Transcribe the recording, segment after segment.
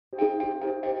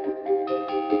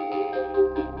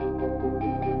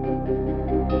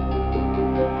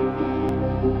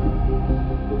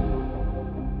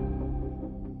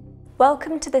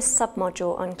Welcome to this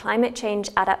submodule on climate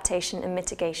change, adaptation and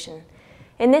mitigation.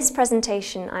 In this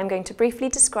presentation, I'm going to briefly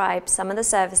describe some of the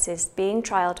services being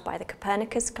trialled by the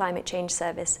Copernicus Climate Change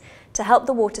Service to help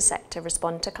the water sector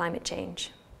respond to climate change.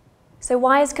 So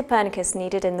why is Copernicus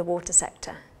needed in the water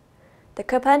sector? The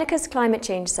Copernicus Climate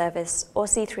Change Service, or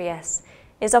C3S,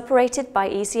 is operated by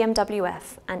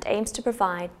ECMWF and aims to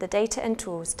provide the data and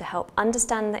tools to help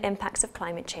understand the impacts of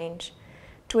climate change,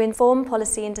 to inform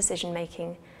policy and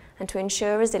decision-making, and to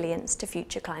ensure resilience to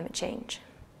future climate change.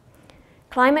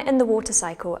 Climate and the water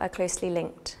cycle are closely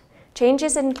linked.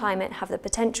 Changes in climate have the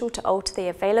potential to alter the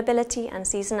availability and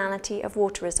seasonality of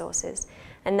water resources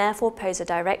and therefore pose a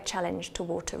direct challenge to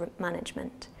water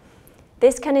management.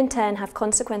 This can in turn have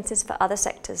consequences for other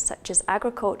sectors such as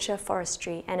agriculture,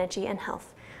 forestry, energy and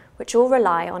health, which all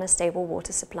rely on a stable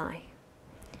water supply.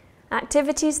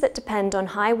 Activities that depend on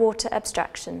high water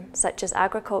abstraction, such as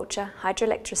agriculture,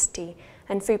 hydroelectricity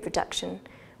and food production,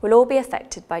 will all be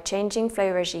affected by changing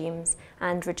flow regimes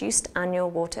and reduced annual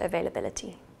water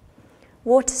availability.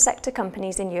 Water sector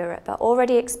companies in Europe are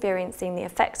already experiencing the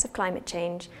effects of climate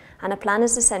change, and a plan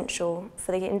is essential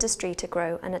for the industry to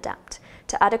grow and adapt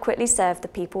to adequately serve the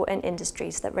people and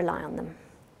industries that rely on them.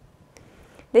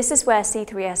 This is where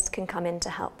C3S can come in to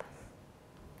help.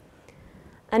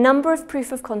 A number of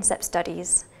proof-of-concept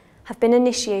studies have been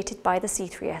initiated by the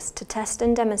C3S to test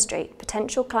and demonstrate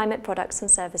potential climate products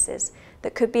and services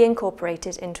that could be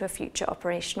incorporated into a future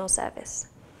operational service.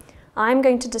 I'm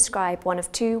going to describe one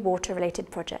of two water-related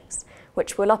projects,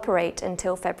 which will operate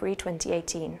until February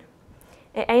 2018.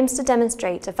 It aims to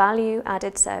demonstrate a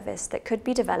value-added service that could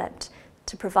be developed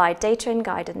to provide data and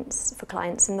guidance for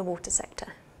clients in the water sector.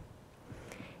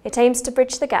 It aims to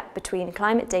bridge the gap between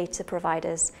climate data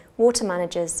providers, water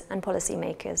managers and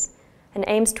policymakers, and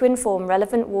aims to inform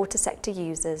relevant water sector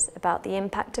users about the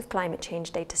impact of climate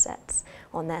change datasets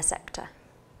on their sector.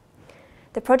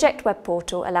 The project web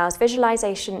portal allows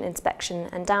visualization, inspection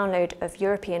and download of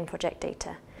European project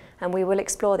data, and we will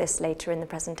explore this later in the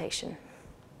presentation.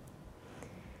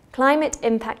 Climate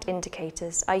impact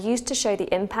indicators are used to show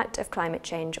the impact of climate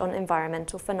change on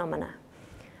environmental phenomena.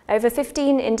 Over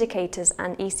 15 indicators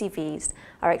and ECVs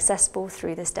are accessible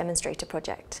through this demonstrator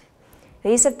project.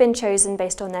 These have been chosen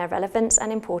based on their relevance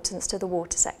and importance to the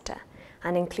water sector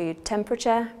and include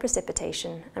temperature,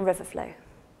 precipitation and river flow.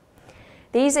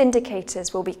 These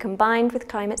indicators will be combined with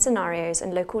climate scenarios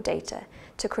and local data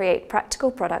to create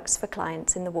practical products for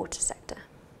clients in the water sector.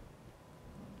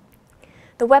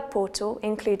 The web portal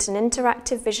includes an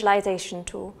interactive visualization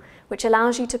tool which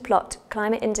allows you to plot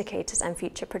climate indicators and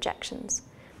future projections.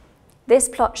 This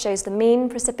plot shows the mean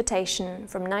precipitation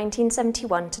from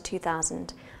 1971 to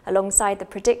 2000, alongside the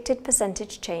predicted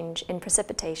percentage change in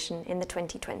precipitation in the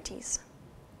 2020s.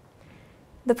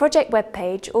 The project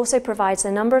webpage also provides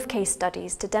a number of case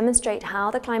studies to demonstrate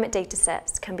how the climate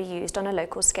datasets can be used on a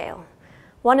local scale.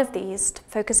 One of these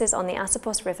focuses on the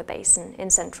Asopos River Basin in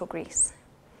central Greece.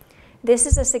 This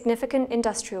is a significant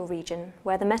industrial region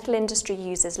where the metal industry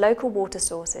uses local water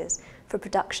sources for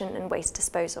production and waste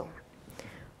disposal.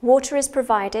 Water is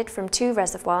provided from two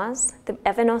reservoirs, the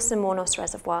Evenos and Mornos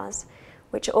reservoirs,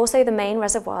 which are also the main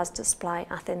reservoirs to supply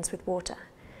Athens with water,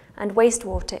 and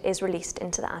wastewater is released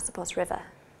into the Asopos River.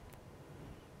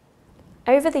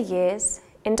 Over the years,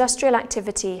 industrial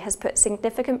activity has put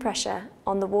significant pressure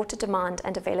on the water demand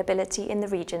and availability in the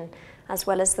region, as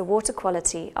well as the water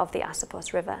quality of the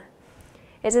Asopos River.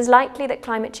 It is likely that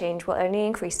climate change will only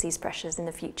increase these pressures in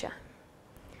the future.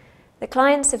 The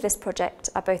clients of this project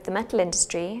are both the metal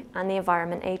industry and the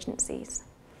environment agencies.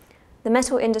 The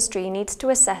metal industry needs to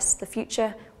assess the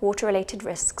future water-related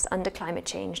risks under climate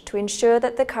change to ensure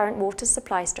that the current water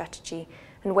supply strategy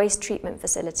and waste treatment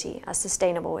facility are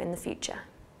sustainable in the future.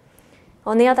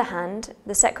 On the other hand,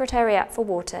 the Secretariat for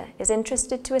Water is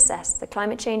interested to assess the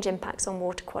climate change impacts on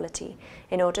water quality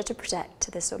in order to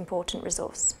protect this important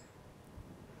resource.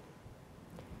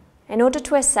 In order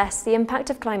to assess the impact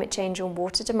of climate change on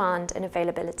water demand and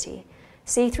availability,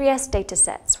 C3S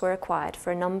datasets were acquired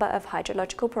for a number of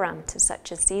hydrological parameters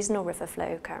such as seasonal river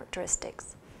flow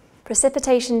characteristics.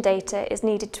 Precipitation data is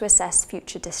needed to assess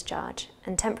future discharge,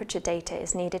 and temperature data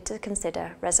is needed to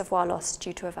consider reservoir loss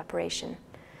due to evaporation.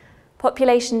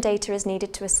 Population data is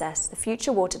needed to assess the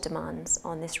future water demands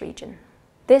on this region.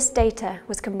 This data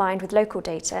was combined with local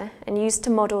data and used to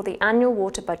model the annual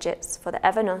water budgets for the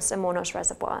Evenos and Mornos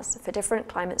reservoirs for different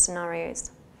climate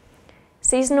scenarios.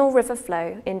 Seasonal river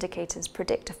flow indicators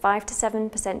predict a 5 to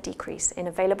 7% decrease in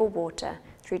available water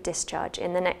through discharge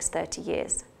in the next 30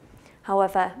 years.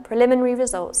 However, preliminary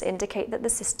results indicate that the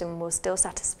system will still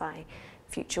satisfy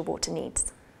future water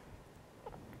needs.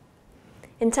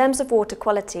 In terms of water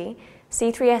quality,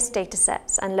 C3S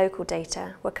datasets and local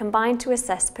data were combined to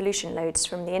assess pollution loads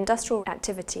from the industrial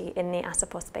activity in the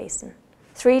Asopos Basin.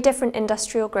 3 different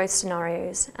industrial growth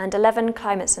scenarios and 11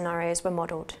 climate scenarios were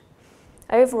modelled.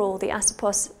 Overall, the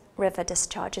Asopos River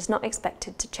discharge is not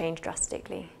expected to change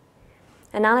drastically.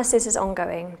 Analysis is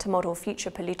ongoing to model future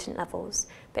pollutant levels,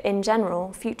 but in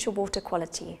general, future water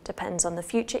quality depends on the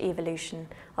future evolution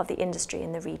of the industry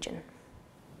in the region.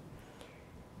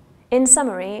 In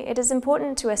summary, it is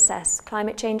important to assess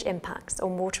climate change impacts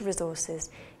on water resources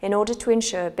in order to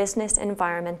ensure business and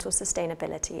environmental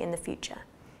sustainability in the future.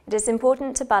 It is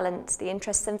important to balance the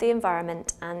interests of the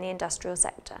environment and the industrial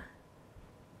sector.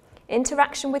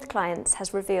 Interaction with clients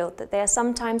has revealed that they are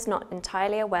sometimes not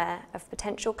entirely aware of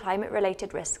potential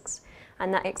climate-related risks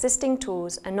and that existing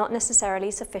tools are not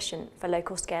necessarily sufficient for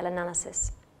local-scale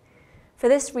analysis. For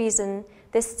this reason,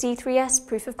 this C3S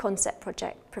proof of concept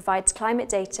project provides climate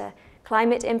data,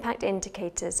 climate impact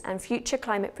indicators and future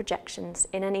climate projections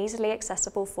in an easily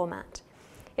accessible format.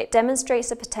 It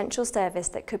demonstrates a potential service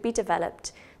that could be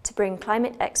developed to bring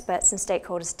climate experts and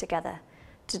stakeholders together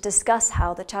to discuss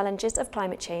how the challenges of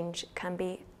climate change can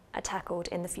be tackled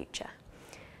in the future.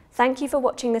 Thank you for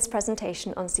watching this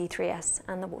presentation on C3S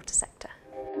and the water sector.